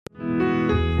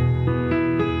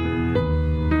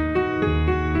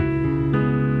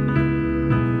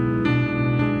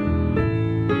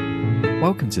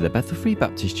Welcome to the Bethel Free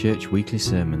Baptist Church weekly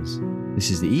sermons.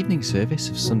 This is the evening service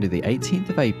of Sunday the 18th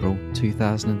of April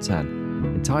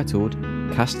 2010, entitled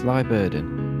Cast Thy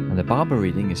Burden, and the Bible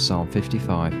reading is Psalm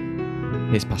 55.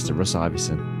 Here's Pastor Russ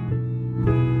Iverson.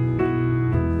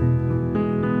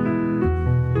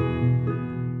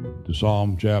 To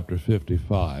Psalm chapter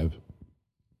 55.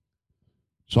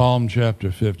 Psalm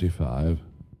chapter 55.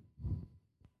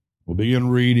 We'll begin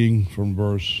reading from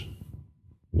verse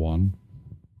 1.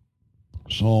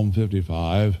 Psalm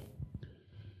 55.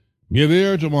 Give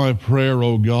ear to my prayer,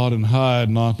 O God, and hide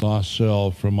not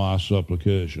thyself from my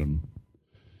supplication.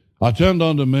 Attend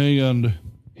unto me and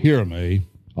hear me.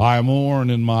 I mourn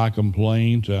in my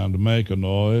complaint and make a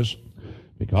noise,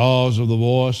 because of the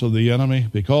voice of the enemy,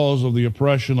 because of the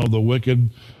oppression of the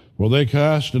wicked, for they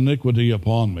cast iniquity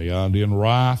upon me, and in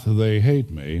wrath they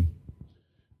hate me.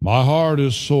 My heart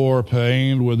is sore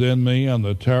pained within me, and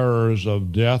the terrors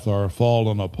of death are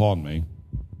fallen upon me.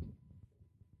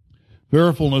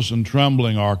 Fearfulness and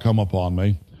trembling are come upon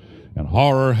me, and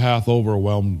horror hath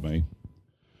overwhelmed me.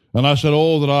 And I said,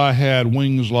 Oh, that I had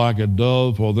wings like a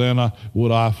dove, for then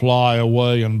would I fly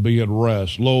away and be at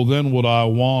rest. Lo, then would I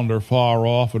wander far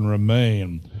off and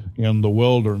remain in the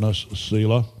wilderness,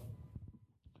 Selah.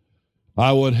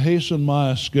 I would hasten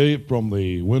my escape from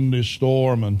the windy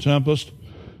storm and tempest.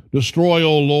 Destroy,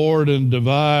 O Lord, and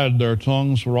divide their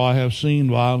tongues, for I have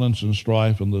seen violence and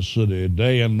strife in the city.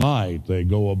 Day and night they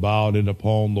go about it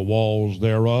upon the walls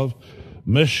thereof.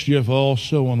 Mischief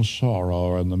also and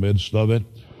sorrow are in the midst of it.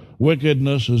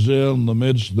 Wickedness is in the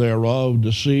midst thereof.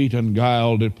 Deceit and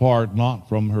guile depart not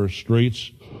from her streets.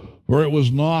 For it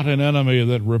was not an enemy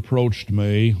that reproached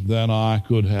me, then I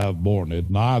could have borne it.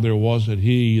 Neither was it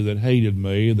he that hated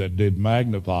me, that did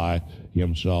magnify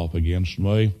himself against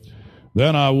me.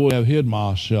 Then I would have hid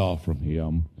myself from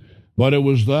him. But it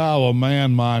was thou, a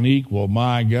man mine equal,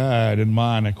 my guide and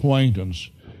mine acquaintance.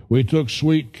 We took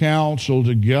sweet counsel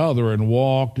together and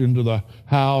walked into the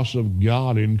house of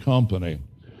God in company.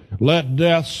 Let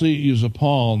death seize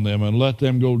upon them, and let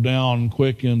them go down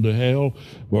quick into hell,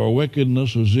 for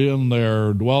wickedness is in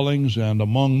their dwellings and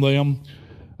among them.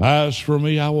 As for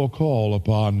me, I will call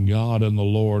upon God, and the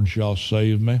Lord shall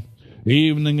save me.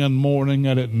 Evening and morning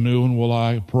and at noon will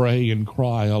I pray and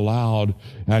cry aloud,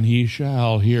 and he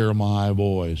shall hear my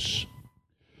voice.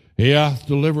 He hath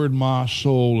delivered my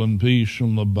soul in peace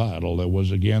from the battle that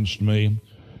was against me,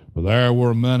 for there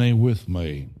were many with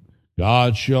me.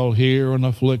 God shall hear and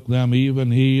afflict them, even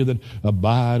he that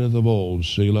abideth of old,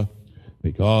 Selah,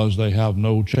 because they have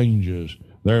no changes,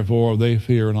 therefore they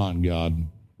fear not God.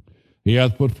 He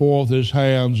hath put forth his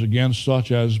hands against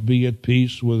such as be at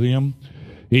peace with him.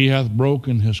 He hath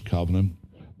broken his covenant.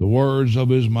 The words of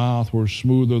his mouth were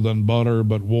smoother than butter,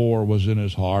 but war was in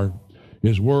his heart.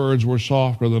 His words were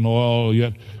softer than oil,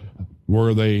 yet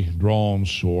were they drawn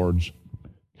swords.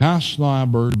 Cast thy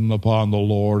burden upon the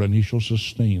Lord, and he shall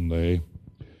sustain thee.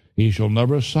 He shall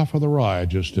never suffer the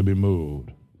righteous to be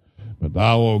moved. But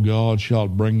thou, O God,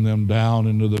 shalt bring them down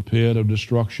into the pit of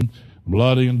destruction.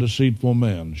 Bloody and deceitful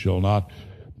men shall not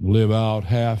live out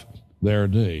half their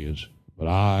days, but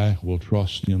I will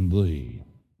trust in thee.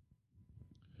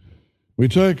 We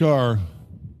take our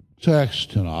text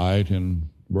tonight in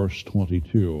verse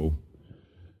 22,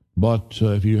 but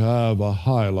if you have a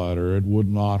highlighter, it would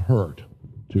not hurt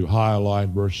to highlight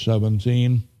verse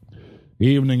 17.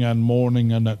 Evening and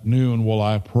morning and at noon will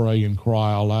I pray and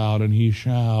cry aloud, and he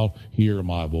shall hear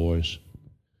my voice.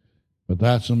 But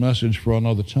that's a message for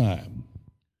another time.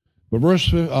 But verse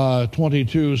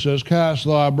 22 says, Cast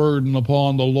thy burden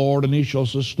upon the Lord, and he shall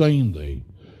sustain thee.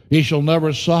 He shall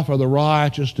never suffer the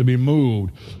righteous to be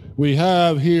moved. We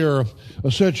have here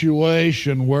a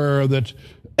situation where that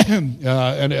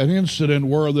an incident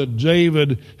where that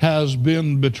David has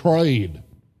been betrayed.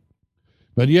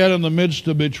 But yet in the midst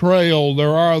of betrayal,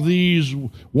 there are these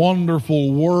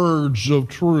wonderful words of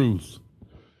truth.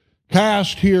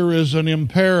 Cast here is an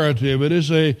imperative. It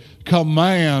is a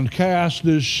command. Cast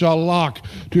is shalak,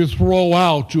 to throw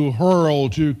out, to hurl,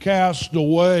 to cast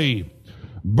away.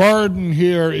 Burden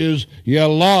here is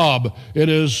yalab. It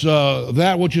is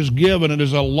that which is given. It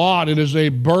is a lot. It is a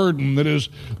burden. It is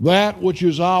that which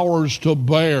is ours to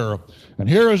bear. And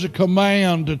here is a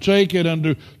command to take it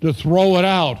and to throw it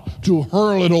out, to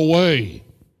hurl it away.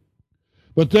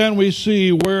 But then we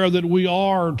see where that we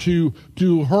are to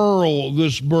hurl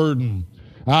this burden.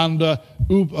 And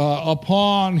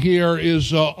upon here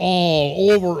is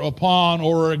all, over, upon,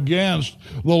 or against.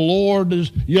 The Lord is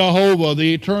Jehovah,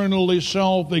 the eternally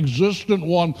self-existent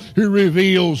one who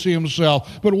reveals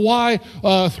himself. But why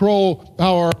throw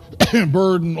our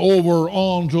burden over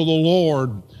onto the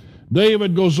Lord?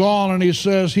 David goes on and he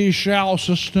says, he shall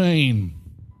sustain.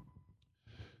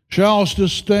 Shall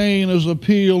sustain is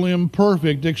appeal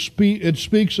imperfect. It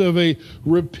speaks of a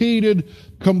repeated,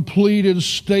 completed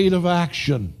state of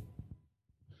action.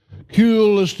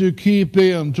 Cule is to keep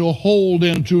in, to hold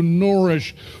in, to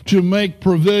nourish, to make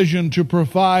provision, to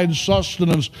provide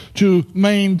sustenance, to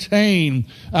maintain.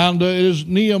 And it is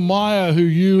Nehemiah who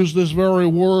used this very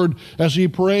word as he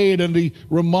prayed and he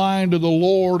reminded the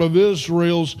Lord of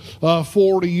Israel's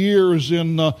 40 years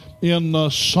in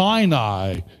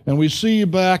Sinai. And we see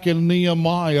back in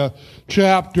Nehemiah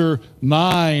chapter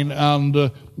 9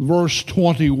 and verse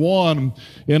 21,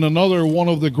 in another one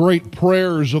of the great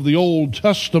prayers of the Old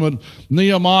Testament,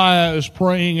 Nehemiah is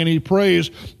praying and he prays,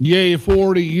 yea,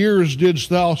 40 years didst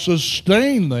thou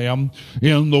sustain them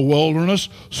in the wilderness,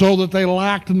 so that they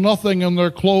lacked nothing, and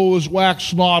their clothes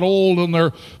waxed not old, and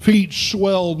their feet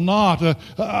swelled not.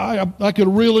 I could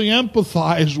really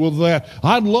empathize with that.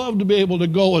 I'd love to be able to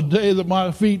go a day that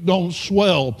my feet don't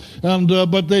swell.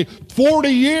 But 40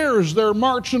 years they're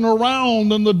marching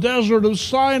around in the desert of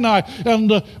Sinai,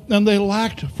 and they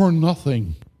lacked for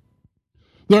nothing.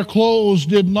 Their clothes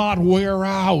did not wear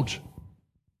out.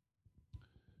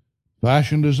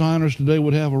 Fashion designers today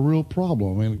would have a real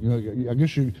problem. I mean, I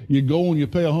guess you go and you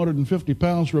pay 150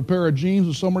 pounds for a pair of jeans,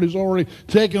 and somebody's already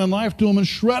taken a knife to them and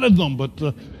shredded them.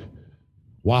 But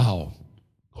wow,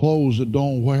 clothes that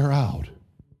don't wear out.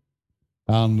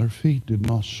 And their feet did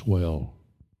not swell.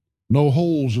 No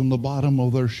holes in the bottom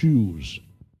of their shoes.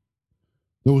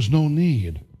 There was no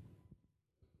need.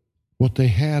 What they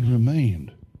had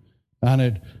remained, and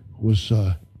it was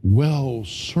well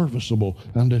serviceable,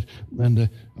 and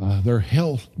their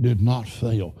health did not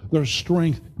fail. Their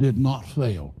strength did not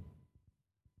fail.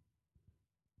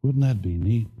 Wouldn't that be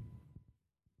neat?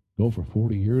 Go for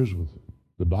 40 years with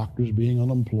the doctors being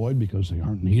unemployed because they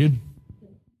aren't needed.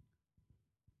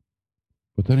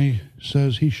 But then he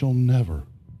says, he shall never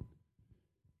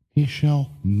here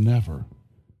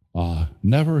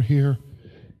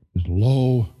is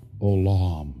lo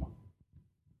olam.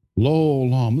 Lo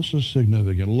olam, this is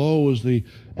significant. Lo is the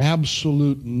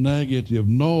absolute negative.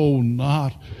 No,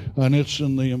 not. And it's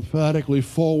in the emphatically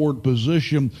forward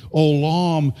position.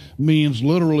 Olam means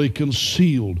literally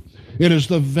concealed. It is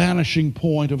the vanishing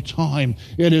point of time.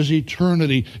 It is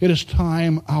eternity. It is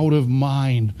time out of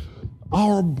mind.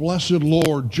 Our blessed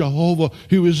Lord, Jehovah,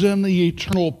 who is in the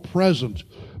eternal present,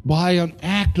 by an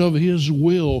act of His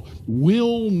will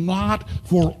not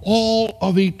for all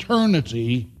of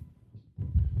eternity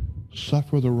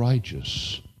suffer the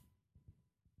righteous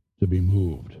to be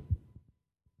moved.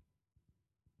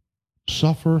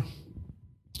 Suffer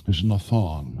is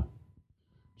nathan.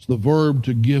 It's the verb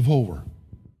to give over,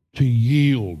 to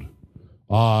yield,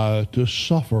 to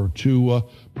suffer, to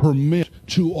permit,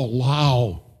 to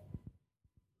allow.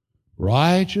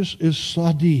 Righteous is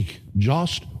sadiq,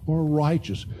 just or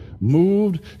righteous.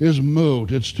 Moved is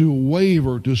moved. It's to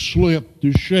waver, to slip,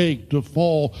 to shake, to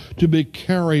fall, to be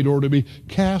carried, or to be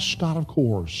cast out of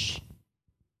course.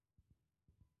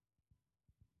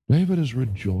 David is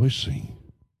rejoicing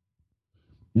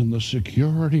in the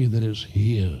security that is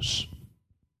his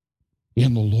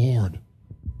in the Lord.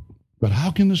 But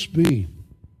how can this be?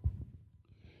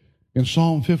 In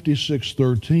Psalm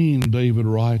 56:13, David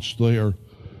writes there,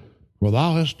 "For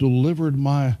thou hast delivered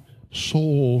my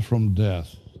soul from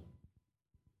death."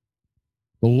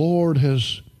 The Lord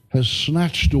has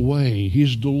snatched away,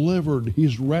 He's delivered,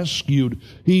 He's rescued,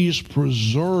 He's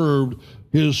preserved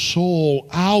His soul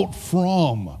out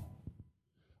from.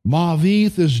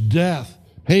 Mavith is death,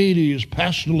 Hades,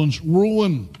 pestilence,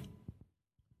 ruin.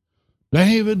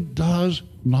 David does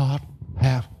not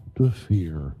have to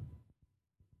fear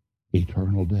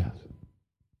eternal death.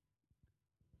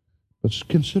 Let's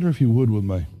consider, if you would, with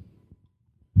me,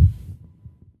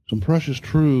 some precious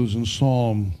truths in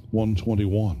Psalm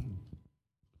 121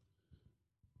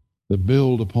 that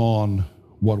build upon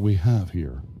what we have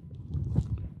here.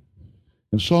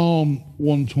 In Psalm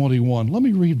 121, let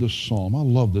me read this psalm. I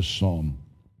love this psalm.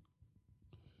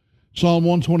 Psalm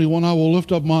 121, "I will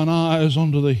lift up mine eyes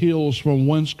unto the hills, from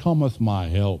whence cometh my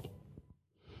help.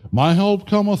 My help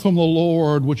cometh from the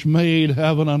Lord, which made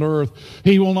heaven and earth.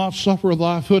 He will not suffer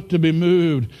thy foot to be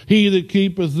moved. He that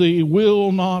keepeth thee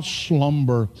will not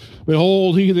slumber.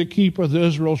 Behold, he that keepeth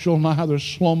Israel shall neither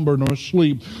slumber nor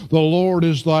sleep. The Lord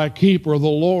is thy keeper. The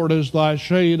Lord is thy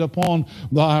shade upon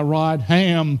thy right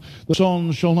hand. The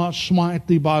sun shall not smite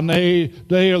thee by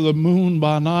day, or the moon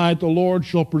by night. The Lord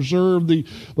shall preserve thee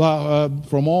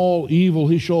from all evil.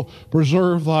 He shall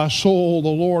preserve thy soul. The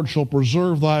Lord shall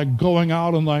preserve thy going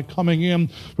out and thy coming in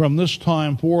from this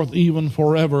time forth even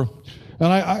forever.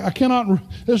 And I cannot,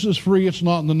 this is free, it's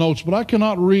not in the notes, but I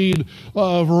cannot read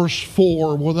verse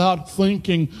 4 without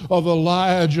thinking of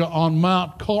Elijah on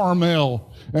Mount Carmel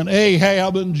and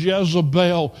Ahab and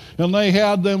Jezebel. And they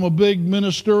had them a big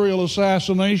ministerial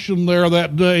assassination there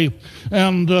that day.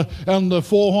 And the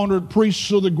 400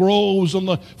 priests of the groves and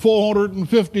the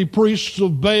 450 priests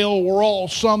of Baal were all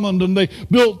summoned, and they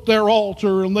built their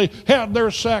altar and they had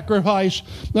their sacrifice.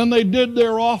 Then they did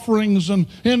their offerings, and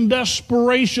in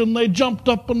desperation they jumped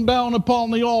up and down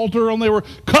upon the altar, and they were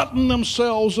cutting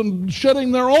themselves and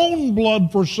shedding their own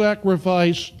blood for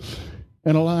sacrifice.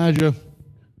 And Elijah,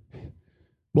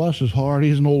 bless his heart,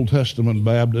 he's an Old Testament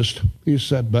Baptist. He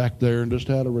sat back there and just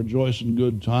had a rejoicing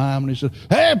good time. And he said,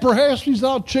 hey, perhaps he's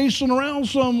out chasing around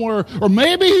somewhere, or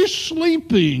maybe he's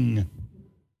sleeping.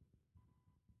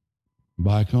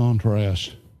 By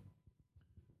contrast,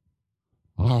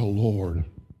 our Lord,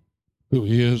 who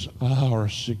is our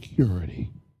security,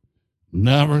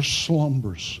 never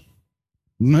slumbers,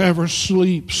 never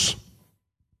sleeps.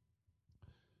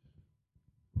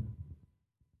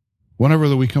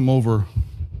 Whenever we come over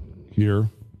here,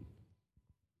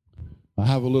 I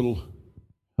have a little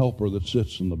helper that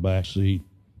sits in the back seat,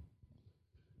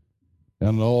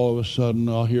 and all of a sudden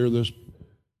I'll hear this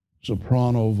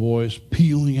soprano voice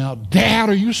pealing out, Dad,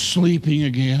 are you sleeping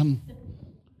again?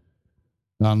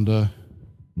 And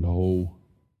no.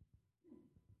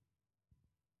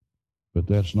 But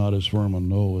that's not as firm a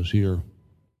no as here.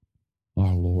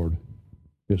 Our Lord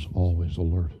is always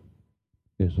alert,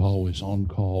 is always on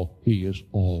call. He is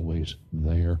always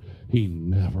there. He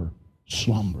never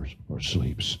slumbers or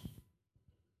sleeps.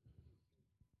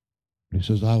 He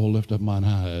says, I will lift up mine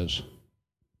eyes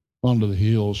unto the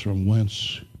hills, from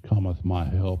whence cometh my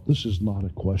help. This is not a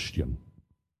question.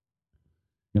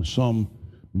 In some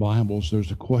Bibles,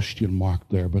 there's a question mark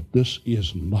there, but this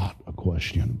is not a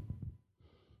question.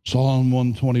 Psalm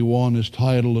 121 is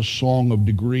titled A Song of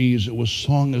Degrees. It was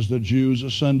sung as the Jews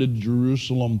ascended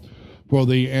Jerusalem for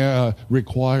the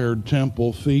required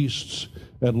temple feasts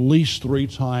at least 3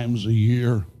 times a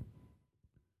year.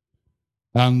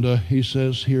 And he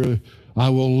says here, I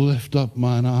will lift up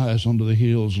mine eyes unto the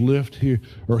hills. Lift here,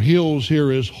 or hills here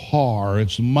is har.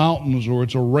 It's mountains, or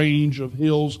it's a range of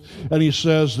hills. And he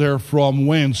says there, from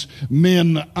whence?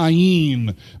 Min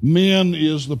ayin. Min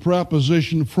is the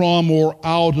preposition from or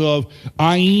out of.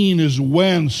 Ayin is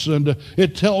whence. And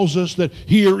it tells us that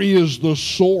here is the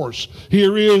source.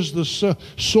 Here is the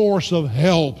source of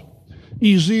help.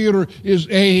 Ezir is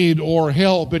aid or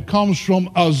help. It comes from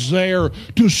azer,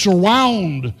 to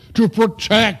surround, to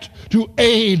protect, to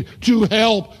aid, to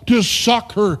help, to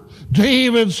succor.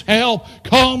 David's help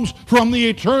comes from the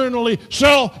eternally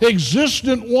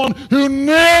self-existent one who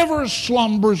never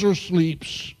slumbers or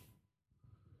sleeps.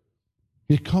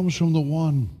 It comes from the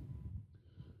one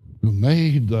who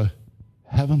made the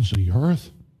heavens and the earth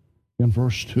in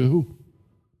verse 2.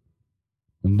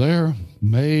 And there,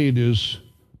 made is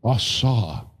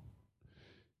asa.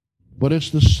 But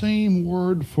it's the same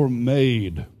word for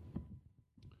made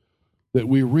that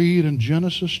we read in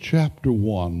Genesis chapter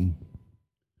 1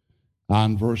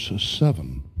 and verse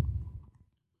 7.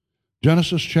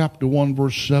 Genesis chapter 1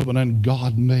 verse 7, and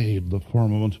God made the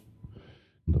firmament,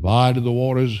 and divided the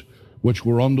waters which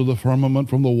were under the firmament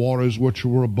from the waters which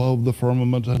were above the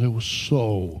firmament, and it was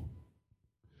so.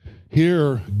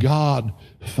 Here God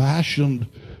fashioned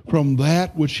from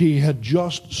that which he had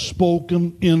just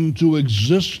spoken into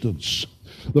existence,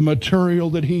 the material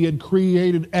that he had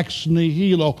created ex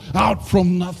nihilo, out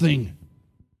from nothing.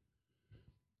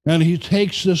 And he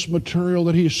takes this material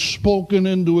that he's spoken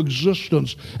into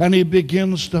existence, and he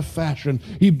begins to fashion.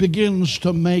 He begins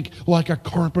to make like a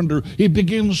carpenter. He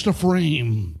begins to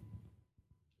frame.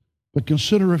 But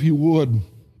consider, if you would,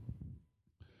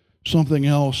 something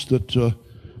else that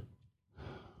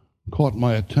caught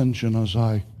my attention as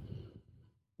I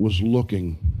was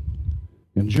looking.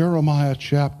 In Jeremiah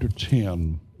chapter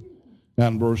 10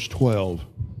 and verse 12.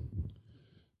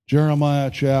 Jeremiah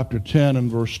chapter 10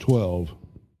 and verse 12.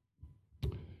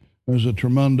 There's a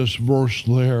tremendous verse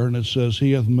there, and it says,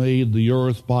 He hath made the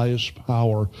earth by His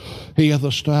power. He hath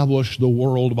established the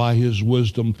world by His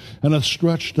wisdom, and hath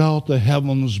stretched out the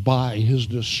heavens by His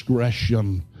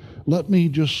discretion. Let me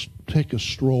just take a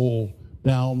stroll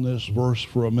down this verse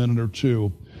for a minute or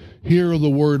two. Here the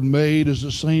word made is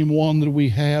the same one that we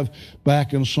have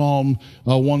back in Psalm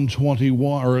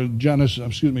 121, or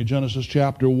Genesis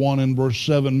chapter 1 and verse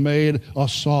 7. Made,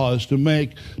 asa, is to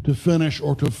make, to finish,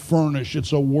 or to furnish.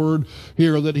 It's a word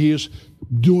here that he is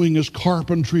doing his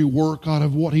carpentry work out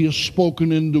of what he has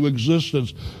spoken into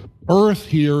existence. Earth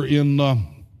here in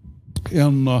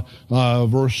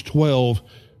verse 12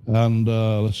 And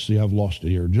let's see, I've lost it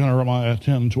here. Jeremiah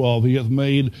 10:12. He hath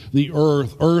made the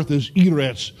earth. Earth is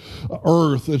Eretz.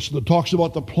 Earth. It talks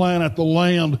about the planet, the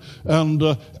land,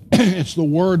 and it's the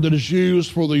word that is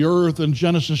used for the earth in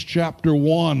Genesis chapter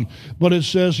 1. But it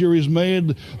says here He's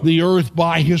made the earth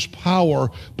by His power.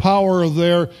 Power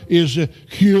there is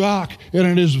huak, and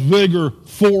it is vigor,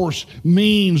 force,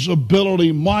 means,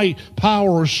 ability, might,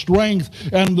 power,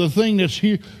 strength. And the thing that's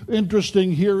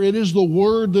interesting here, it is the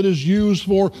word that is used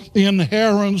for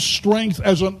inherent strength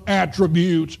as an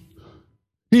attribute.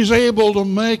 He's able to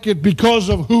make it because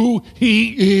of who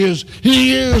He is.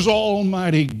 He is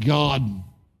Almighty God.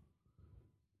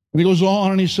 And he goes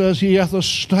on and he says, He hath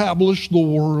established the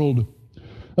world.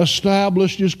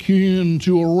 Established is keen,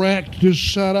 to erect, to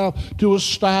set up, to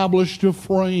establish, to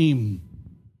frame.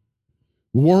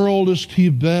 World is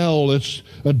Tibel. It's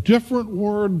a different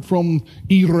word from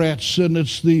Eretz, and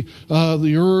it's the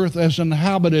earth as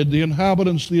inhabited, the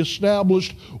inhabitants, the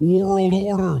established world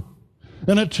order.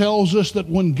 And it tells us that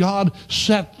when God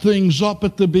set things up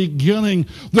at the beginning,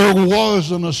 there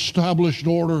was an established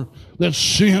order that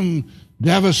sin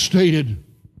devastated.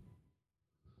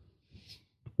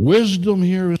 Wisdom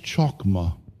here is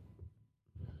chokmah.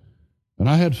 And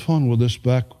I had fun with this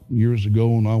back years ago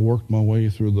when I worked my way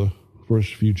through the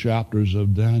first few chapters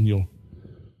of Daniel.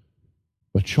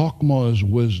 But chokmah is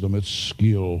wisdom, it's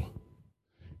skill.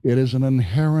 It is an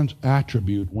inherent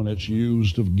attribute when it's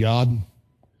used of God.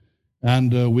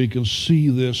 And we can see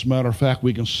this, matter of fact,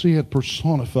 we can see it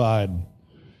personified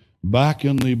back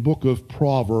in the book of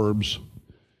Proverbs.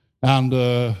 And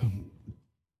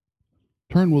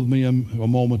turn with me a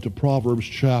moment to Proverbs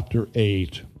chapter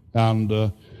 8.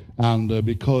 And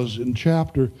because in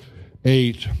chapter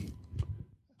 8,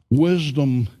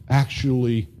 wisdom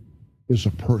actually is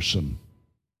a person.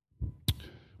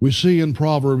 We see in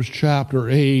Proverbs chapter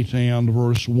 8 and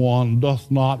verse 1, doth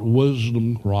not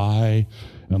wisdom cry,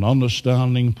 and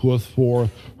understanding putteth forth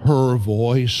her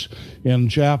voice. In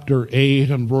chapter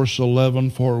 8 and verse 11,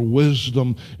 for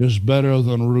wisdom is better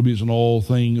than rubies, and all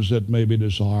things that may be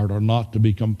desired are not to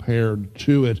be compared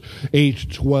to it.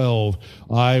 8:12,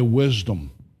 I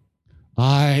wisdom,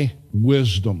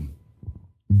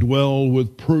 dwell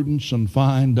with prudence and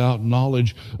find out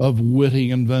knowledge of witty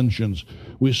inventions.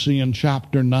 We see in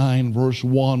chapter 9, verse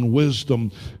 1,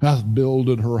 wisdom hath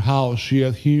builded her house, she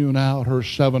hath hewn out her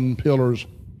 7 pillars.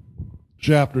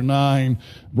 Chapter 9,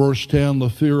 verse 10, the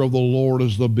fear of the Lord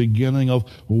is the beginning of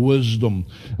wisdom,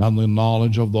 and the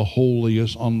knowledge of the holy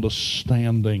is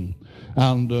understanding.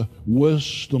 And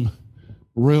wisdom,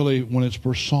 really, when it's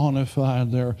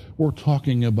personified there, we're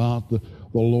talking about the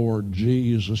Lord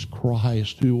Jesus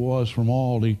Christ, who was from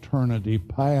all eternity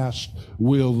past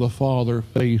with the Father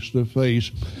face to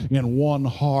face, in one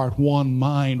heart, one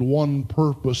mind, one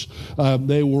purpose.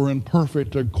 They were in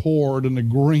perfect accord and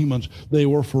agreement. They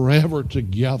were forever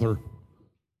together.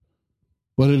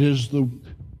 But it is the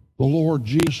Lord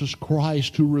Jesus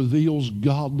Christ who reveals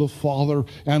God the Father,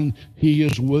 and He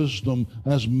is wisdom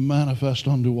as manifest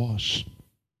unto us.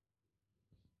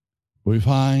 We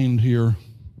find here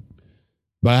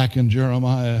back in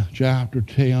Jeremiah chapter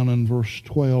 10 and verse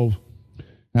 12,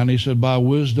 and he said, by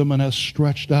wisdom and hath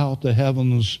stretched out the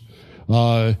heavens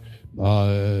by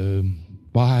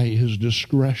His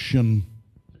discretion.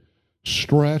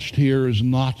 Stretched here is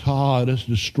natah, it is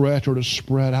to stretch or to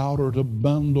spread out or to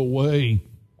bend away.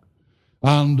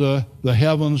 And the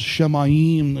heavens,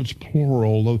 Shemayim, it's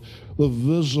plural, the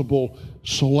visible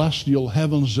celestial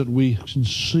heavens that we can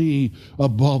see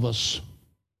above us.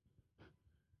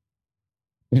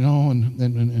 You know,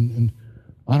 and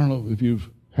I don't know if you've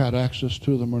had access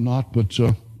to them or not, but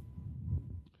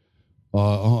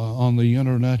on the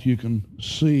internet you can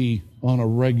see on a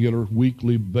regular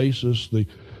weekly basis the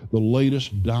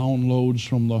latest downloads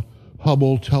from the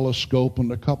Hubble telescope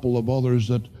and a couple of others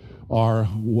that are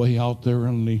way out there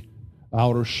in the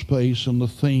outer space, and the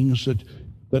things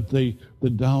that they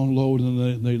download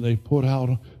and they put out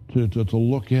to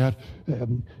look at.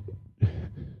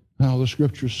 Now the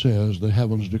Scripture says, the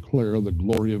heavens declare the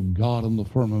glory of God, and the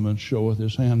firmament showeth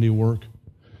His handiwork.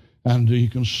 And you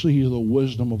can see the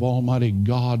wisdom of Almighty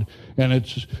God, and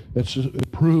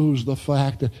it proves the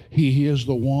fact that He is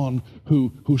the one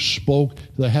who spoke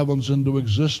the heavens into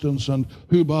existence, and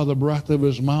who by the breath of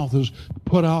His mouth has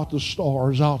put out the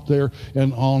stars out there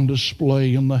and on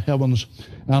display in the heavens.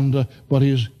 And but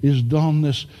He's done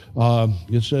this,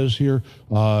 it says here,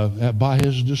 by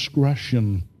His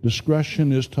discretion.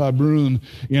 Discretion is tabrun,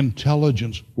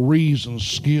 intelligence, reason,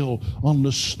 skill,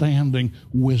 understanding,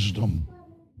 wisdom.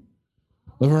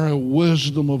 The very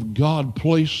wisdom of God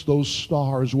placed those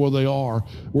stars where they are.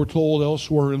 We're told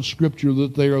elsewhere in Scripture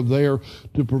that they are there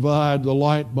to provide the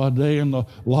light by day and the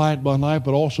light by night,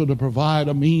 but also to provide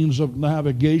a means of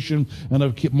navigation and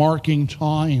of marking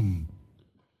time.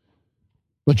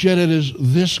 But yet it is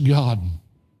this God.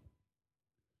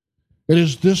 It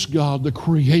is this God, the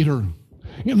Creator.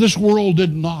 This world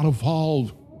did not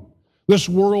evolve. This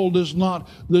world is not,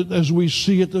 as we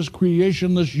see it, this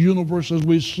creation, this universe as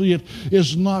we see it,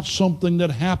 is not something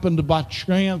that happened by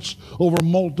chance over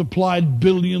multiplied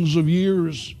billions of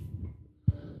years.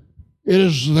 It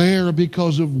is there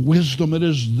because of wisdom. It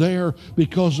is there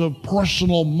because of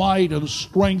personal might and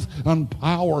strength and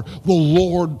power. The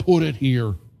Lord put it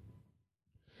here.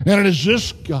 And it is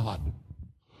this God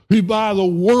who by the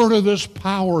word of His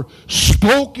power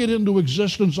spoke it into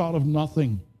existence out of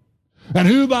nothing. And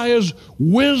who by His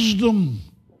wisdom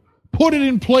put it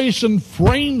in place and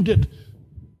framed it.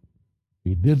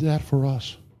 He did that for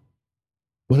us.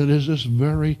 But it is this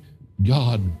very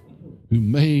God who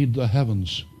made the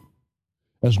heavens.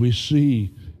 As we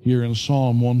see here in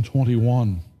Psalm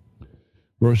 121,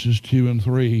 verses 2 and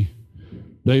 3,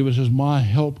 David says, "My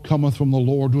help cometh from the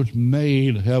Lord which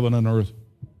made heaven and earth."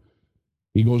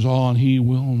 He goes on, "He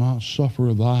will not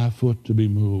suffer thy foot to be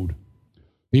moved.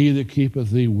 He that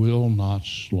keepeth thee will not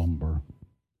slumber."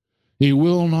 He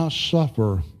will not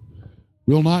suffer,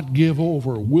 will not give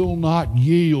over, will not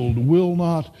yield, will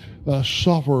not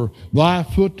suffer thy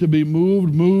foot to be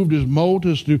moved. Moved is mote,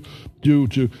 is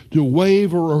to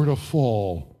waver or to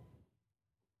fall.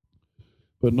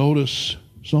 But notice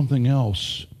something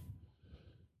else.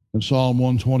 In Psalm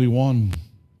 121,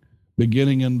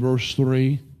 beginning in verse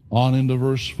 3, on into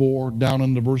verse 4, down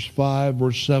into verse 5,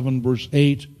 verse 7, verse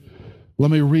 8, let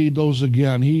me read those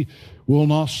again. "He will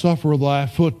not suffer thy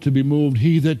foot to be moved.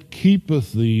 He that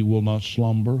keepeth thee will not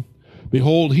slumber.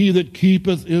 Behold, he that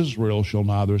keepeth Israel shall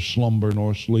neither slumber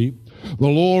nor sleep. The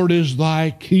Lord is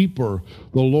thy keeper.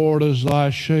 The Lord is thy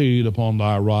shade upon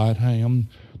thy right hand.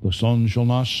 The sun shall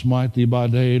not smite thee by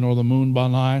day, nor the moon by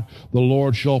night. The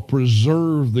Lord shall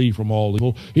preserve thee from all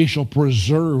evil. He shall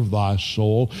preserve thy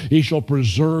soul. He shall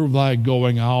preserve thy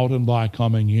going out and thy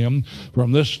coming in,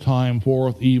 from this time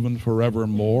forth even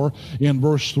forevermore." In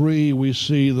verse 3, we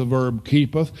see the verb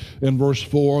keepeth. In verse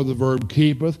 4, the verb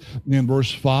keepeth. In verse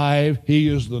 5, he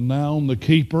is the noun, the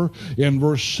keeper. In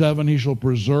verse 7, he shall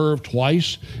preserve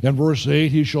twice. In verse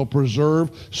 8, he shall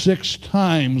preserve. 6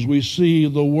 times we see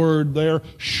the word there,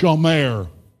 shomer.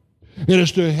 It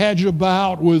is to hedge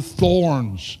about with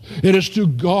thorns. It is to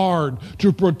guard,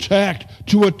 to protect,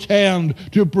 to attend,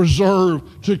 to preserve,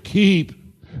 to keep.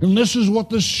 And this is what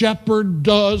the shepherd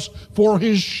does for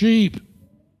his sheep.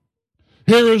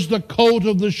 Here is the coat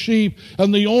of the sheep,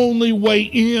 and the only way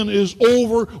in is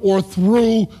over or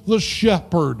through the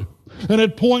shepherd. And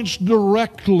it points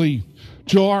directly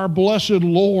to our blessed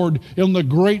Lord in the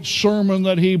great sermon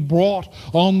that He brought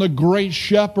on the great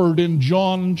shepherd in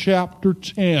John chapter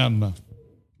 10.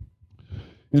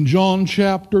 In John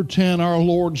chapter 10, our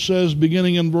Lord says,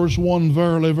 beginning in verse 1,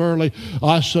 "Verily, verily,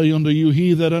 I say unto you,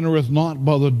 he that entereth not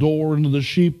by the door into the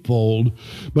sheepfold,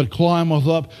 but climbeth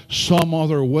up some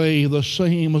other way, the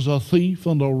same is a thief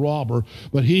and a robber.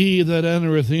 But he that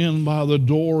entereth in by the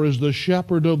door is the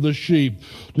shepherd of the sheep.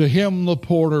 To him the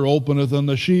porter openeth, and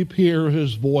the sheep hear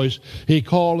his voice. He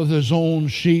calleth his own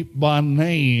sheep by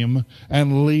name,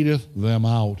 and leadeth them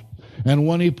out. And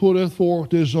when he putteth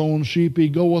forth his own sheep, he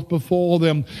goeth before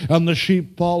them, and the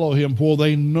sheep follow him, for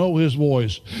they know his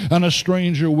voice. And a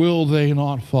stranger will they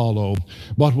not follow,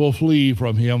 but will flee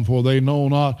from him, for they know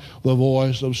not the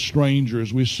voice of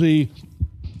strangers." We see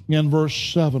in verse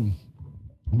 7,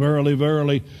 "Verily,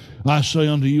 verily, I say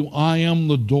unto you, I am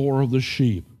the door of the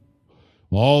sheep.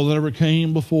 All that ever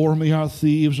came before me are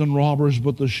thieves and robbers,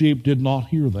 but the sheep did not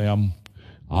hear them.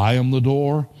 I am the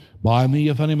door. By me,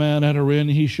 if any man enter in,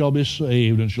 he shall be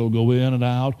saved, and shall go in and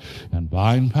out, and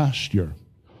find pasture.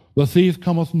 The thief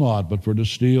cometh not, but for to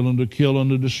steal, and to kill, and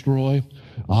to destroy.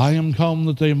 I am come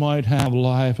that they might have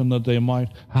life, and that they might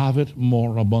have it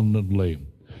more abundantly.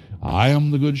 I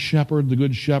am the good shepherd. The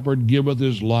good shepherd giveth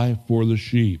his life for the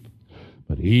sheep.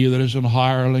 But he that is an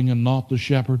hireling, and not the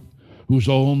shepherd, whose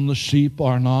own the sheep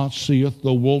are not, seeth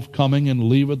the wolf coming, and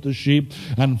leaveth the sheep,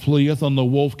 and fleeth, and the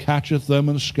wolf catcheth them,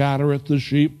 and scattereth the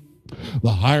sheep.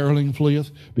 The hireling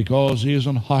fleeth, because he is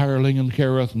an hireling, and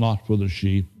careth not for the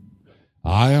sheep.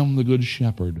 I am the good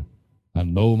shepherd,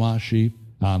 and know my sheep,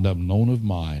 and am known of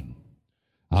mine.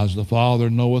 As the Father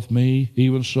knoweth me,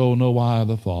 even so know I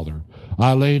the Father.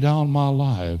 I lay down my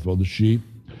life for the sheep.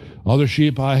 Other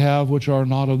sheep I have which are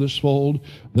not of this fold,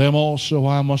 them also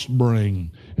I must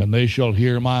bring, and they shall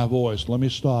hear my voice." Let me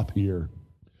stop here.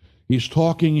 He's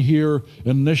talking here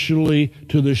initially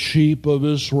to the sheep of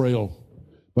Israel.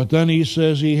 But then he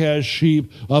says he has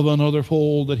sheep of another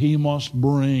fold that he must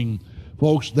bring.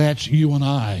 Folks, that's you and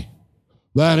I.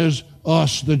 That is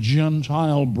us, the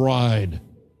Gentile bride,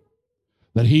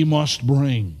 that he must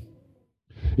bring.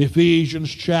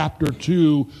 Ephesians chapter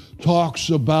 2 talks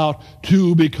about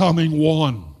two becoming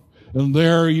one. And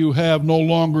there you have no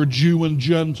longer Jew and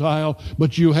Gentile,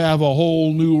 but you have a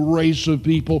whole new race of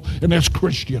people, and that's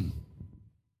Christian.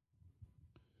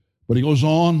 But he goes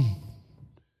on,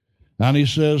 and he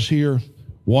says here,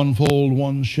 one fold,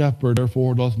 one shepherd,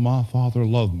 therefore doth my Father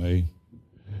love me,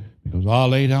 because I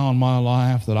lay down my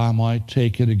life that I might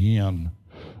take it again.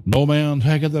 No man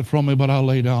taketh it from me, but I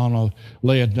lay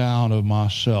it down of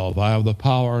myself. I have the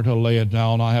power to lay it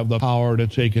down. I have the power to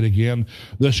take it again.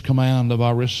 This command have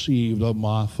I received of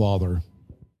my Father.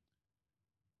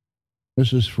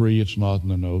 This is free. It's not in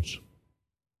the notes.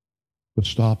 But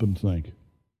stop and think.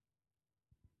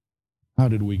 How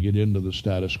did we get into the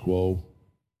status quo?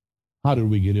 How did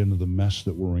we get into the mess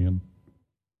that we're in?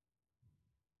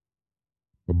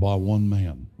 For by one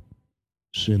man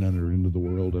sin entered into the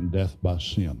world, and death by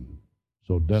sin.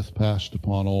 So death passed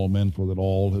upon all men, for that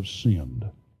all have sinned.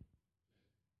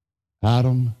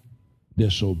 Adam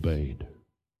disobeyed.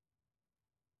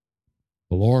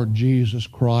 The Lord Jesus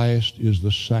Christ is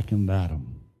the second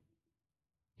Adam.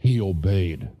 He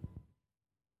obeyed.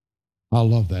 I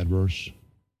love that verse.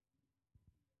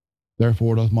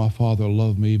 Therefore doth my Father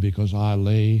love me, because I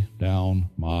lay down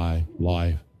my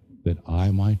life that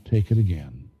I might take it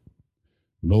again.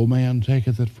 No man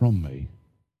taketh it from me,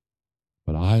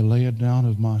 but I lay it down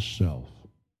of myself.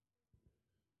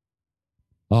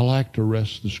 I like to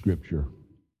rest the Scripture.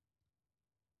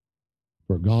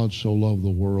 For God so loved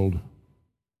the world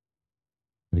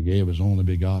that he gave his only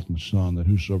begotten Son, that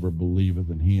whosoever believeth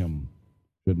in him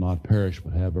should not perish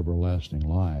but have everlasting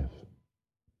life.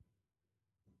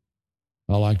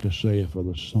 I like to say, for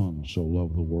the Son so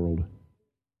loved the world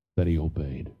that he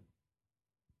obeyed.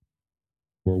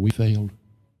 Where we failed,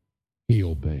 he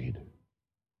obeyed.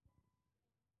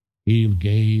 He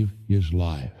gave his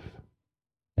life,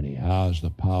 and he has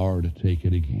the power to take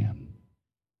it again.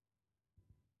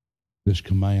 This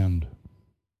command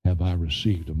have I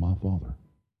received of my Father.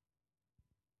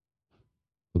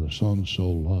 For the Son so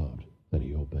loved that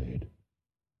he obeyed.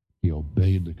 He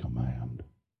obeyed the command.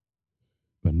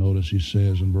 But notice he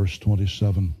says in verse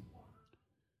 27,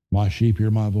 my sheep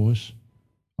hear my voice,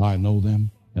 I know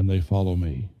them, and they follow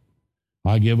me.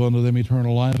 I give unto them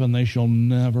eternal life, and they shall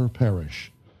never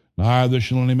perish. Neither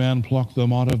shall any man pluck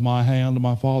them out of my hand.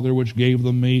 My Father which gave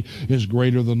them me is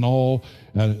greater than all,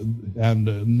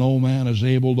 and no man is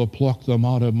able to pluck them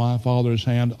out of my Father's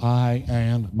hand. I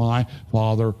and my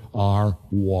Father are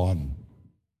one.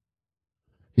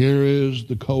 Here is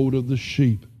the code of the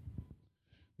sheep.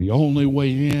 The only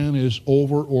way in is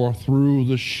over or through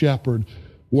the shepherd.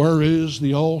 Where is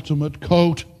the ultimate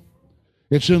coat?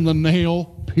 It's in the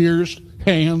nail-pierced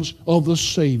hands of the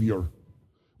Savior.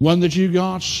 When that you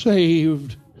got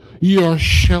saved, you are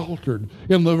sheltered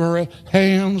in the very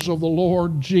hands of the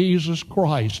Lord Jesus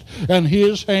Christ. And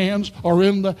his hands are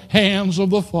in the hands of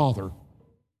the Father.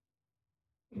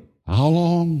 How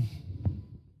long?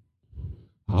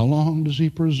 How long does he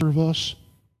preserve us?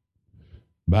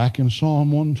 Back in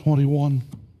Psalm 121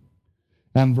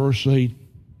 and verse 8,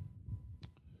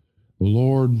 the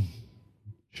Lord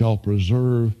shall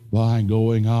preserve thy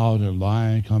going out and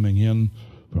thy coming in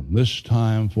from this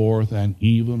time forth and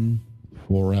even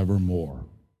forevermore.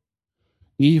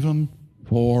 Even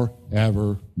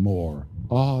forevermore.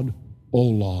 Ad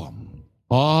olam.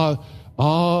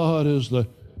 Ad is the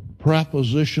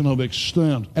preposition of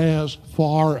extent, as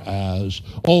far as.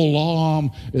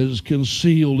 Olam is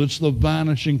concealed. It's the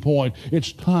vanishing point.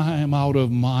 It's time out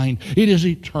of mind. It is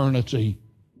eternity.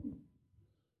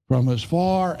 From as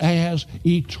far as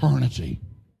eternity.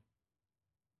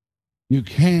 You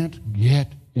can't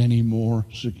get any more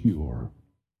secure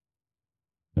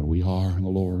than we are in the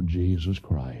Lord Jesus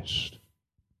Christ.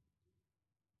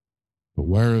 But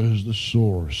where is the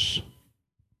source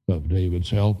of David's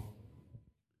help?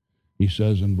 He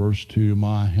says in verse 2,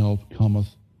 my help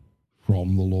cometh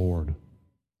from the Lord,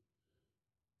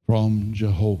 from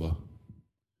Jehovah.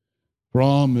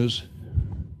 From is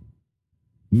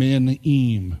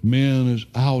men-im. Men is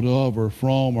out of or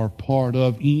from or part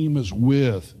of. Im is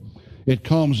with. It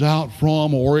comes out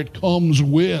from or it comes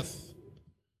with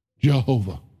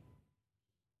Jehovah.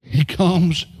 He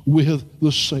comes with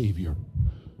the Savior.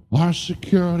 Our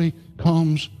security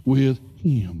comes with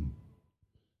him.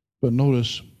 But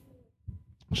notice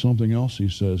something else he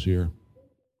says here.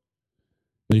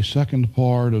 The second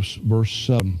part of verse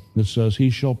 7, it says, He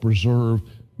shall preserve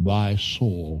thy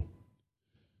soul.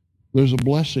 There's a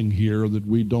blessing here that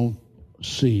we don't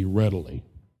see readily,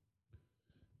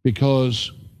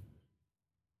 because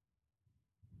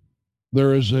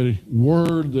there is a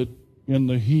word that in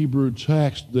the Hebrew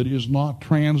text that is not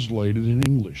translated in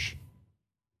English.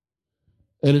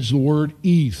 And it's the word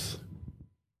eth.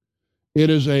 It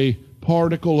is a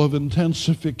particle of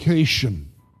intensification.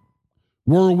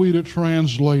 Were we to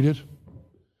translate it,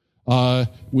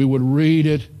 we would read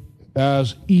it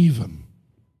as even.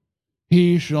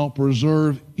 He shall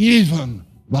preserve even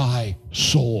thy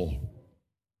soul.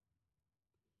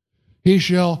 He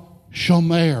shall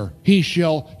shomer. He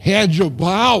shall hedge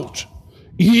about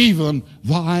even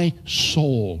thy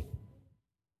soul.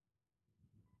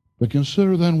 But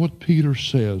consider then what Peter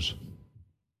says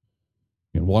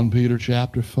in 1 Peter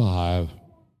chapter 5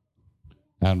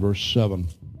 and verse 7.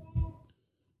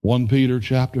 1 Peter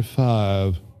chapter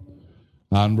 5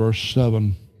 and verse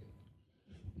 7.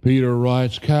 Peter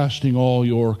writes, casting all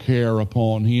your care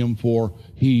upon him, for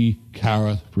he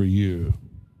careth for you.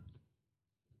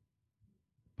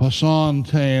 Pasan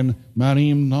ten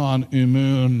marim non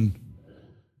immun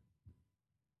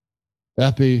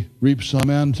epi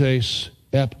ripsamentes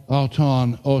ep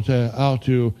auton ote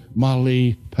autu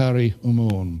mali peri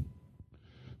umun.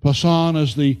 Pasan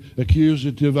is the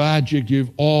accusative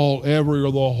adjective, all, every,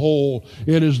 or the whole.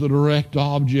 It is the direct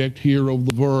object here of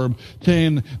the verb.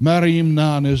 Ten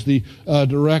marimnan is the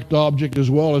direct object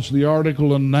as well. It's the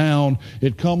article and noun.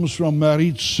 It comes from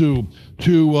maritsu,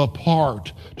 to a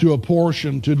part, to a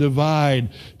portion, to divide.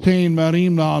 Ten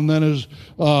marimnan then is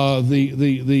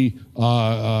the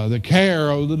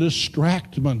care or the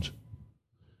distractment.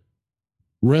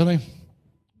 Really?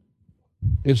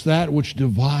 It's that which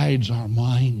divides our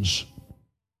minds.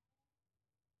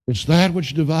 It's that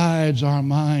which divides our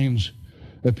minds.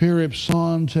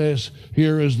 Epiripsantes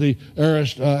here is the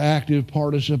aorist active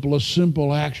participle, a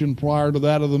simple action prior to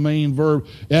that of the main verb.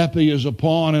 Epi is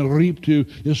upon, and riptu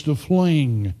is to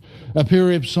fling.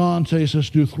 Epiripsantes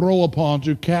is to throw upon,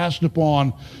 to cast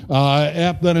upon.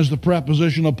 Ep then is the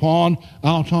preposition upon.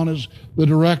 Auton is the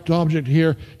direct object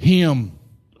here. Him.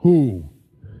 Who?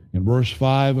 In verse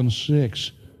 5 and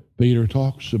 6, Peter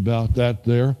talks about that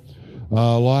there.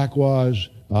 Likewise,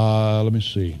 let me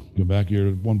see. Go back here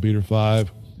to 1 Peter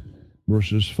 5,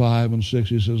 verses 5 and 6.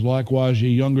 He says, likewise, ye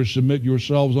younger, submit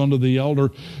yourselves unto the elder.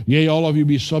 Yea, all of you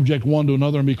be subject one to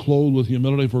another, and be clothed with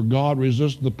humility. For God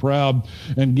resisteth the proud,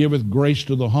 and giveth grace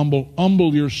to the humble.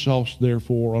 Humble yourselves,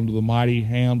 therefore, under the mighty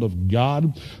hand of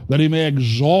God, that he may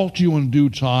exalt you in due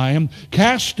time,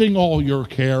 casting all your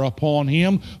care upon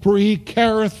him, for he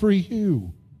careth for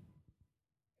you.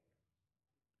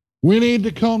 We need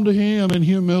to come to him in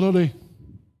humility,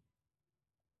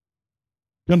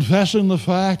 confessing the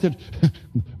fact that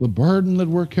the burden that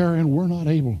we're carrying, we're not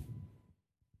able.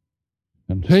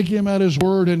 And take him at his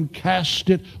word and cast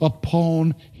it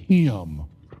upon him.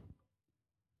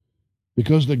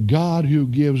 Because the God who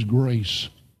gives grace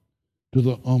to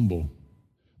the humble,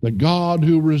 the God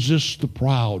who resists the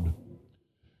proud,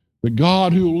 the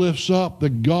God who lifts up, the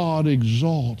God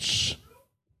exalts.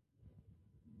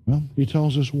 Well, he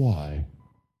tells us why.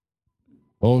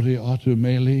 Oti atu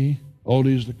meli.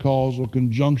 Oti is the causal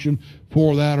conjunction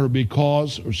for that, or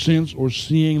because, or since, or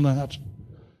seeing that.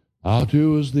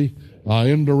 Atu is the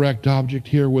indirect object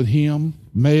here with him.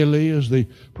 Meli is the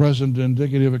present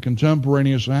indicative of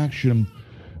contemporaneous action.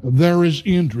 There is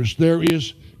interest. There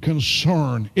is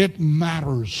concern. It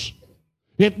matters.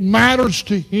 It matters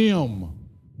to him.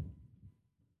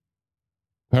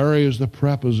 Peri is the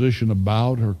preposition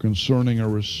about, or concerning, or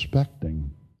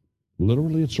respecting.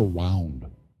 Literally, it's around.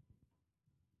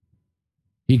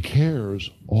 He cares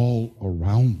all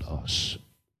around us.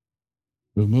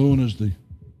 The moon is the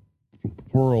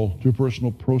plural,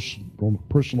 two-personal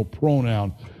personal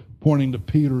pronoun pointing to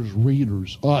Peter's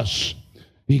readers, us.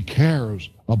 He cares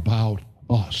about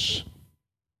us.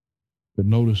 But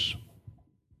notice,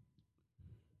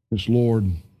 this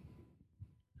Lord,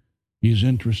 he's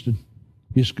interested.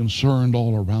 He's concerned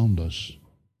all around us.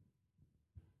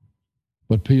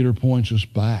 But Peter points us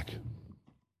back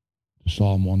to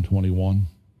Psalm 121,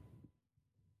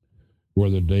 where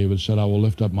David said, I will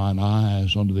lift up mine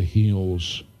eyes unto the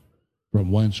hills,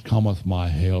 from whence cometh my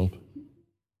help.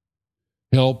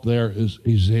 Help there is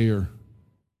ezer,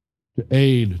 to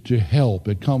aid, to help.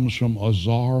 It comes from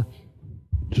azar,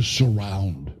 to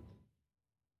surround.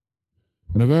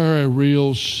 In a very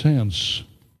real sense,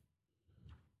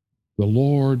 the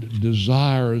Lord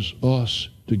desires us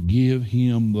to give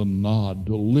him the nod,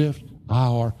 to lift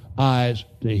our eyes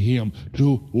to him,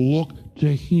 to look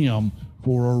to him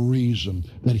for a reason,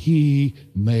 that He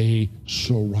may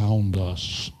surround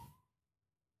us.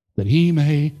 That He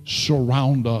may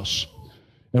surround us.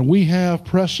 And we have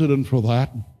precedent for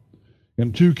that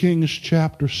in 2 Kings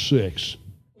chapter 6.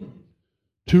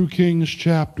 2 Kings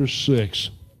chapter 6.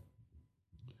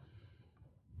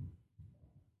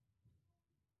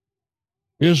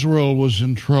 Israel was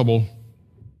in trouble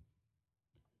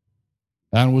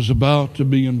and was about to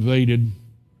be invaded.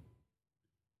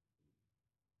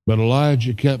 But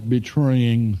Elijah kept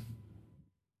betraying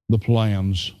the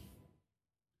plans.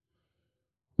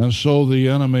 And so the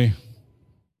enemy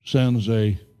sends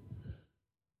an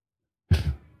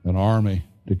army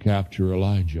to capture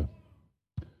Elijah.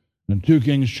 In 2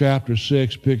 Kings chapter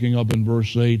 6, picking up in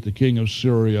verse 8, the king of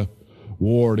Syria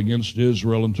warred against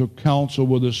Israel and took counsel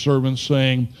with his servants,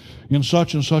 saying, in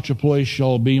such and such a place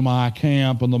shall be my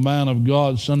camp. And the man of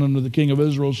God sent unto the king of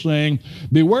Israel, saying,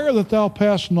 beware that thou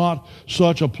pass not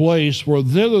such a place, for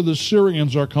thither the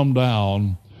Syrians are come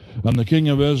down. And the king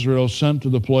of Israel sent to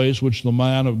the place which the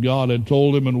man of God had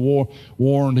told him and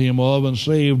warned him of, and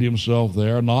saved himself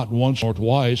there, not once or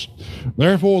twice.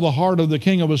 Therefore the heart of the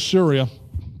king of Syria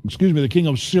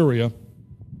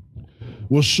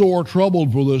was sore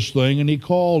troubled for this thing, and he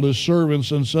called his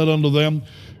servants and said unto them,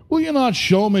 will you not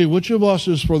show me which of us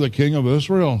is for the king of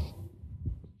Israel?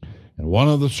 And one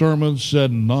of the servants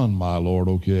said, none, my lord,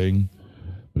 O king.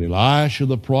 But Elisha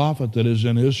the prophet that is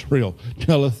in Israel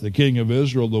telleth the king of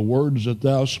Israel the words that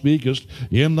thou speakest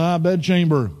in thy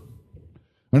bedchamber.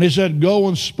 And he said, go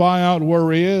and spy out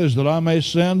where he is, that I may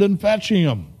send and fetch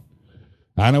him.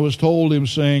 And it was told him,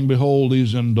 saying, behold, he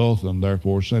is in Dothan.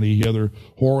 Therefore sent he hither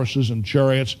horses and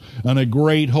chariots and a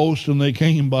great host, and they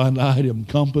came by night and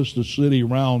compassed the city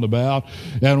round about.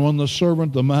 And when the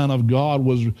servant, the man of God,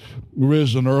 was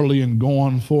risen early and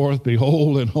gone forth,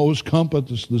 behold, an host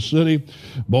compassed the city,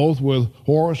 both with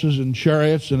horses and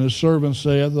chariots. And his servant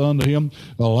saith unto him,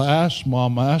 alas, my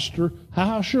master,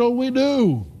 how shall we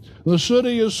do? The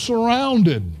city is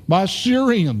surrounded by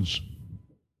Syrians.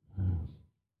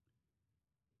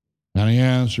 And he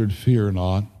answered, fear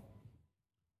not,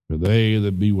 for they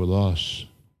that be with us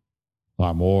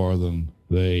are more than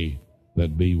they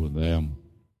that be with them.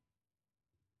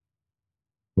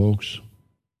 Folks,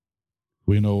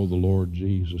 we know the Lord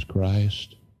Jesus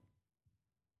Christ.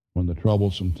 When the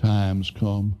troublesome times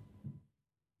come,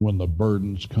 when the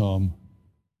burdens come,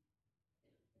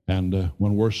 and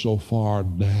when we're so far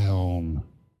down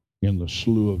in the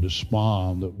slough of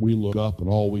despond that we look up and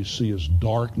all we see is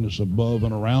darkness above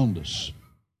and around us,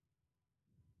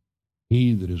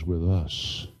 He that is with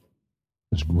us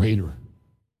is greater,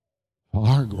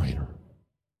 far greater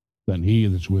than he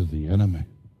that's with the enemy.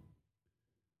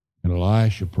 And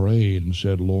Elisha prayed and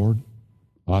said, Lord,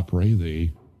 I pray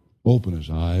thee, open his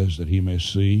eyes that he may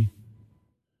see.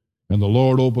 And the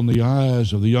Lord opened the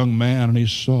eyes of the young man, and he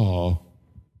saw.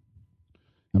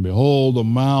 And behold, the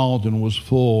mountain was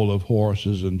full of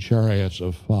horses and chariots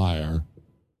of fire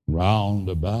round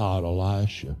about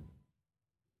Elisha.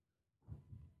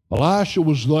 Elisha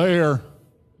was there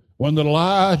when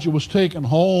Elijah was taken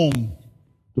home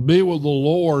to be with the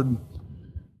Lord.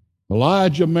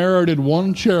 Elijah merited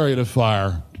one chariot of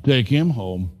fire to take him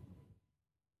home.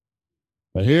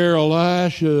 But here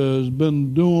Elisha has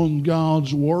been doing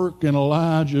God's work, and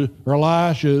Elisha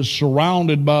is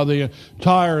surrounded by the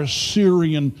entire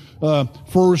Syrian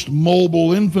 1st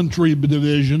Mobile Infantry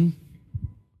Division.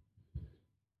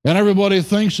 And everybody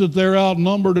thinks that they're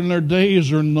outnumbered and their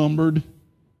days are numbered.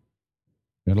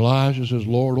 And Elisha says,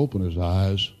 Lord, open his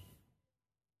eyes.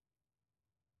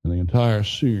 And the entire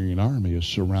Syrian army is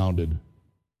surrounded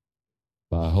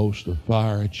by a host of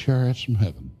fiery chariots from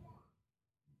heaven.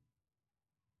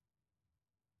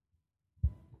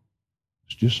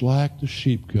 It's just like the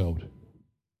sheepcoat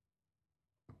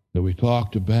that we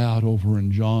talked about over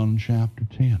in John chapter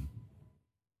 10.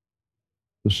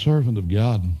 The servant of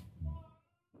God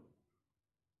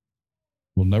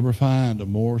will never find a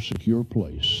more secure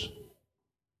place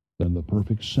than the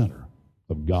perfect center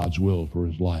of God's will for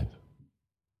his life.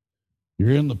 You're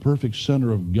in the perfect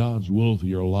center of God's will for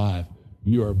your life.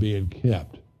 You are being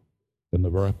kept in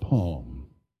the very palm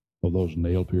of those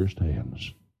nail-pierced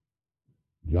hands.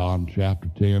 John chapter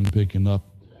 10, picking up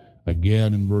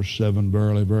again in verse 7,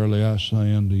 Verily, verily, I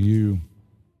say unto you,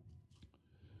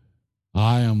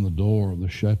 I am the door of the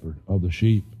shepherd of the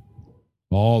sheep.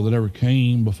 All that ever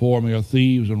came before me are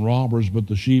thieves and robbers, but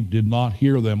the sheep did not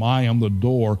hear them. I am the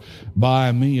door.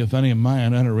 By me, if any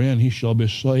man enter in, he shall be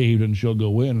saved, and shall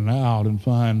go in and out and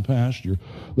find pasture.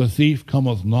 The thief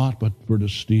cometh not but for to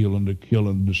steal and to kill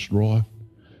and destroy.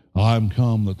 I am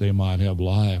come that they might have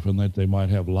life, and that they might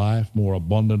have life more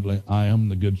abundantly. I am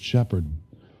the good shepherd.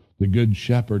 The good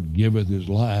shepherd giveth his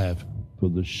life for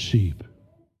the sheep.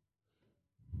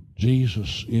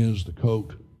 Jesus is the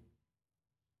coat.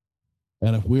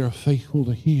 And if we are faithful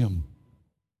to him,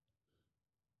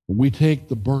 we take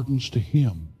the burdens to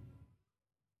him.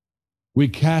 We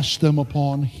cast them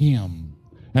upon him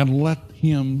and let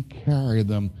him carry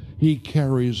them. He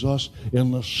carries us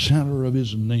in the center of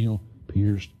his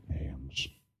nail-pierced hands.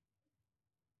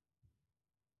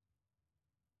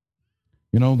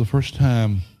 You know, the first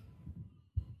time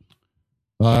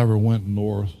I ever went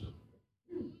north,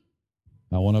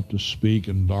 I went up to speak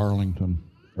in Darlington,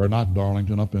 or not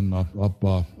Darlington, up by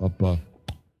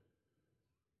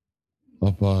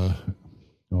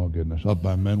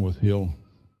Menwith Hill,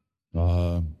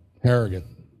 Harrogate.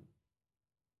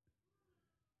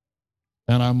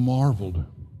 And I marveled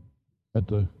at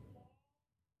the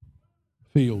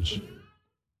fields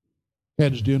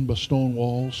hedged in by stone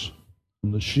walls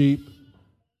and the sheep.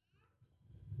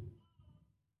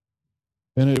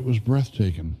 And it was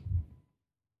breathtaking.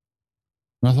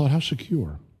 And I thought, how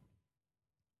secure.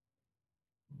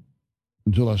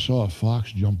 Until I saw a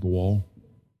fox jump the wall.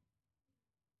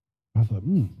 I thought,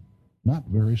 not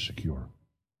very secure.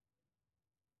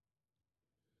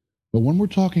 But when we're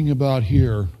talking about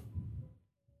here,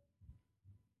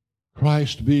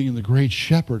 Christ being the great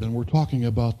shepherd, and we're talking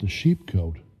about the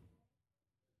sheepcoat,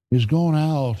 he's gone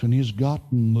out and he's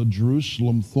gotten the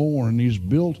Jerusalem thorn. He's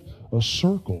built a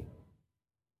circle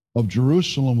of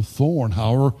Jerusalem thorn,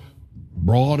 however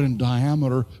broad in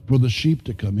diameter, for the sheep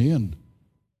to come in.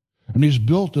 And he's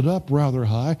built it up rather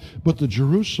high, but the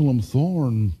Jerusalem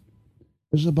thorn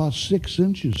is about 6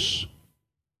 inches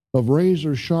of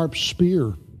razor-sharp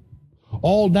spear,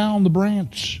 all down the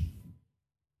branch.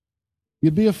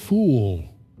 You'd be a fool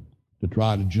to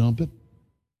try to jump it,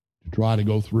 to try to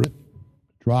go through it,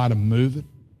 to try to move it.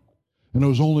 And there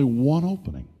was only one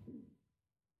opening.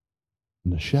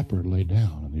 And the shepherd lay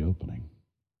down in the opening.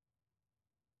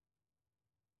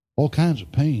 All kinds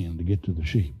of pain to get to the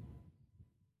sheep.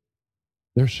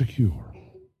 They're secure.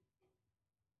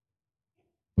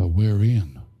 But we're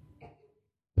in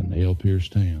the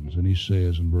nail-pierced hands. And he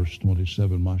says in verse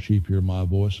 27, my sheep hear my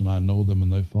voice, and I know them,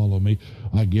 and they follow me.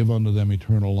 I give unto them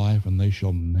eternal life, and they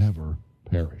shall never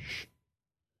perish.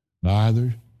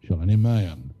 Neither shall any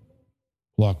man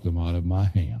pluck them out of my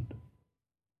hand.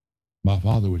 My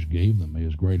Father which gave them me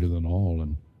is greater than all,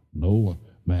 and no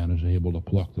man is able to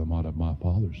pluck them out of my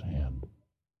Father's hand.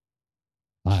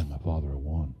 I and my Father are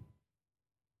one.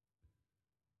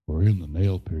 We're in the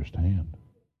nail-pierced hand.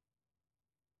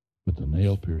 But the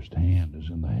nail-pierced hand is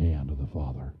in the hand of the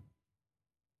Father.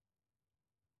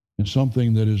 And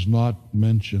something that is not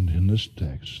mentioned in this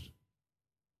text,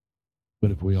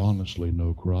 but if we honestly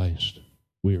know Christ,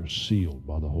 we are sealed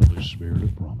by the Holy Spirit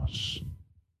of promise.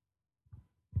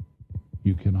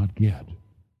 You cannot get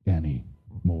any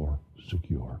more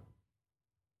secure.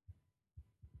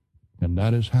 And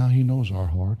that is how he knows our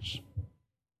hearts.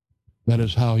 That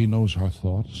is how he knows our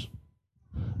thoughts.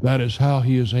 That is how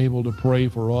he is able to pray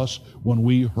for us when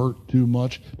we hurt too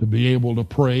much, to be able to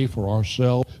pray for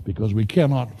ourselves because we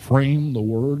cannot frame the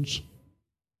words.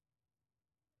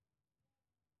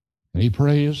 And he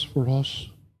prays for us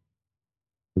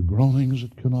with groanings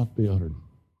that cannot be uttered.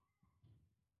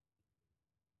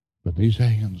 But these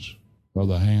hands are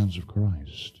the hands of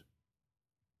Christ.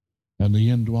 And the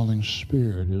indwelling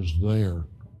Spirit is there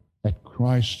at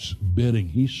Christ's bidding.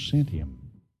 He sent him.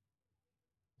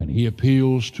 And he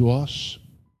appeals to us,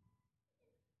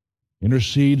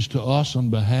 intercedes to us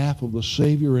on behalf of the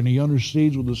Savior, and he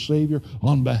intercedes with the Savior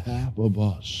on behalf of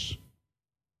us.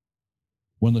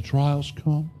 When the trials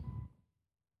come,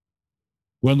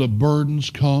 when the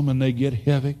burdens come and they get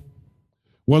heavy,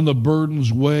 when the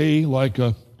burdens weigh like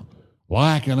an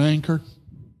anchor.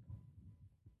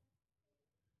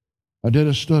 I did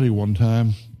a study one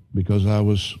time because I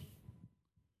was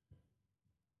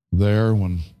there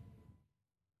when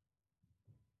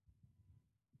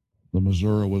the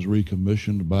Missouri was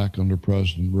recommissioned back under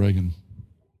President Reagan.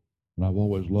 And I've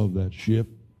always loved that ship.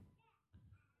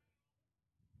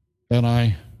 And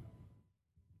I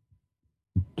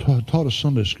taught a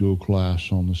Sunday school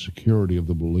class on the security of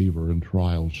the believer in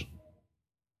trials.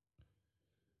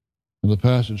 And the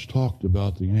passage talked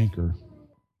about the anchor.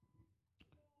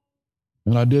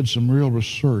 And I did some real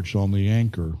research on the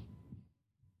anchor,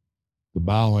 the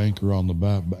bow anchor on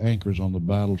the anchors on the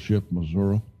battleship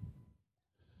Missouri.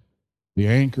 The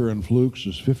anchor in Flukes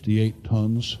is 58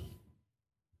 tons,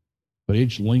 but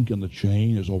each link in the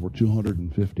chain is over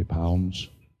 250 pounds.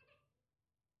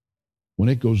 When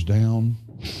it goes down,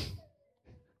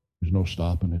 There's no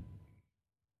stopping it.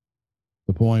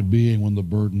 The point being, when the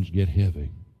burdens get heavy,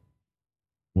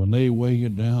 when they weigh you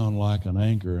down like an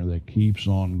anchor that keeps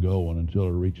on going until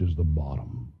it reaches the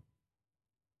bottom,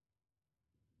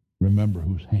 remember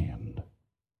whose hand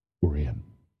we're in.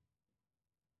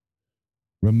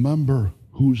 Remember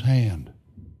whose hand.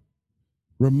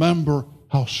 Remember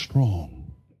how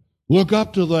strong. Look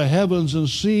up to the heavens and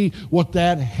see what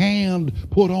that hand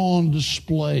put on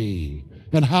display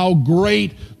and how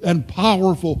great and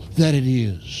powerful that it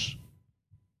is.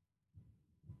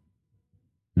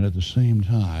 And at the same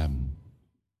time,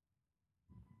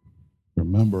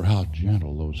 remember how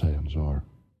gentle those hands are.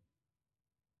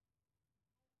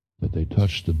 That they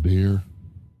touched the bier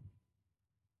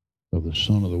of the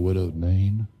son of the widow of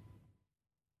Nain.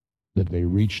 That they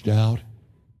reached out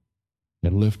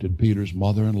and lifted Peter's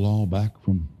mother-in-law back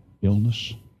from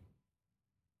illness.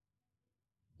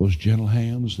 Those gentle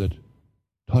hands that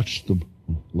touched the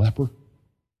leper.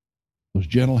 Those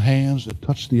gentle hands that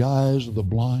touched the eyes of the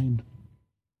blind.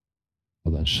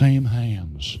 Are the same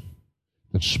hands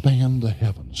that spanned the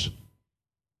heavens.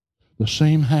 The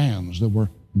same hands that were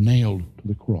nailed to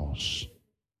the cross.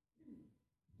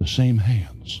 The same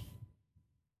hands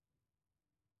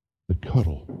that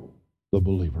cuddle the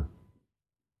believer.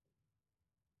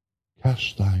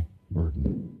 Cast thy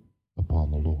burden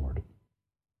upon the Lord,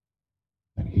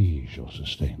 and he shall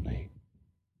sustain thee.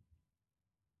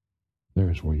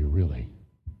 There's where you really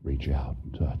reach out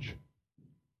and touch.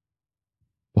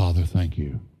 Father, thank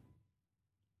you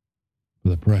for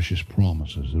the precious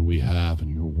promises that we have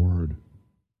in your word.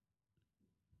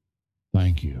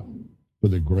 Thank you for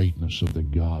the greatness of the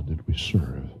God that we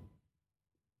serve.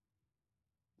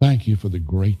 Thank you for the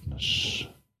greatness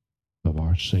of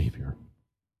our Savior.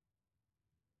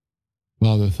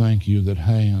 Father, thank you that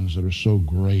hands that are so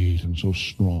great and so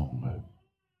strong,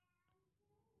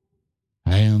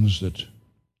 hands that,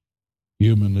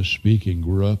 humanly speaking,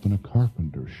 grew up in a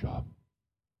carpenter's shop,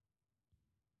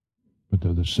 but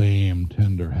they're the same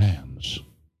tender hands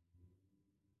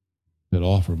that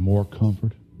offer more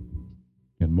comfort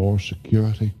and more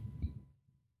security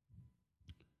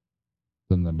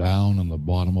than the down and the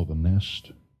bottom of a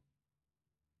nest,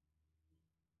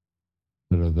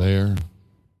 that are there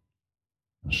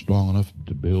and strong enough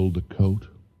to build the coat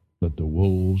that the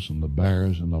wolves and the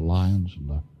bears and the lions and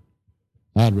the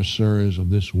adversaries of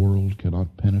this world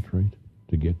cannot penetrate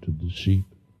to get to the sheep.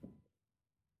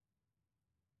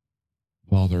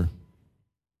 Father,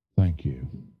 thank you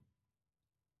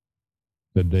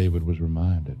that David was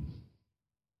reminded,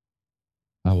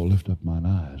 I will lift up mine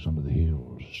eyes unto the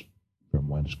hills, from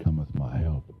whence cometh my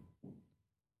help.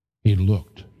 He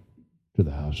looked to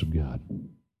the house of God.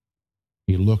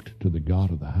 He looked to the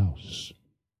God of the house.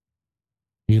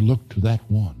 He looked to that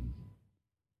one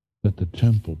that the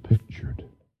temple pictured.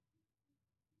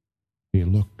 He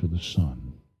looked to the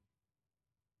Son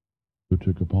who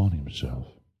took upon himself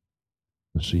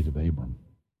the seed of Abram,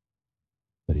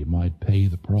 that he might pay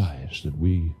the price that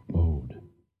we owed.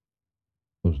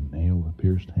 Those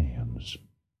nail-pierced hands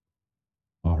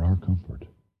are our comfort.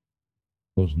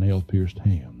 Those nail-pierced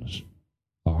hands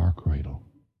are our cradle.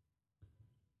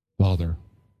 Father,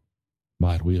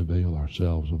 might we avail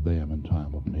ourselves of them in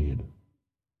time of need.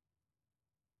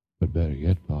 But better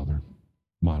yet, Father,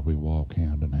 might we walk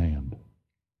hand in hand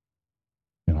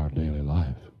in our daily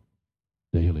life,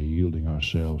 daily yielding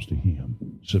ourselves to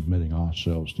him, submitting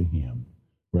ourselves to him,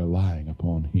 relying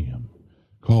upon him,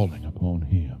 calling upon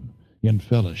him, in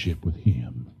fellowship with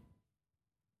him.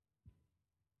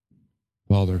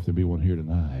 Father, if there be one here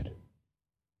tonight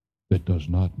that does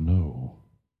not know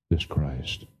this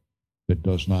Christ, that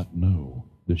does not know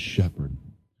this shepherd,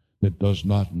 that does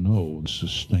not know the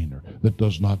sustainer, that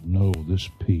does not know this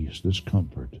peace, this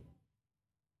comfort,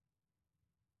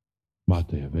 might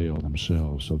they avail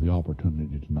themselves of the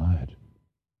opportunity tonight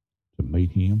to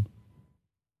meet him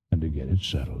and to get it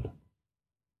settled.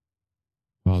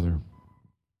 Father,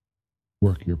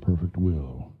 work your perfect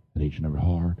will in each and every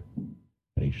heart,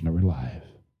 in each and every life.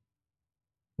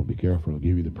 We'll be careful to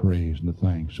give you the praise and the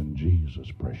thanks in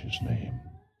Jesus' precious name.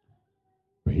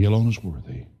 For he alone is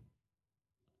worthy.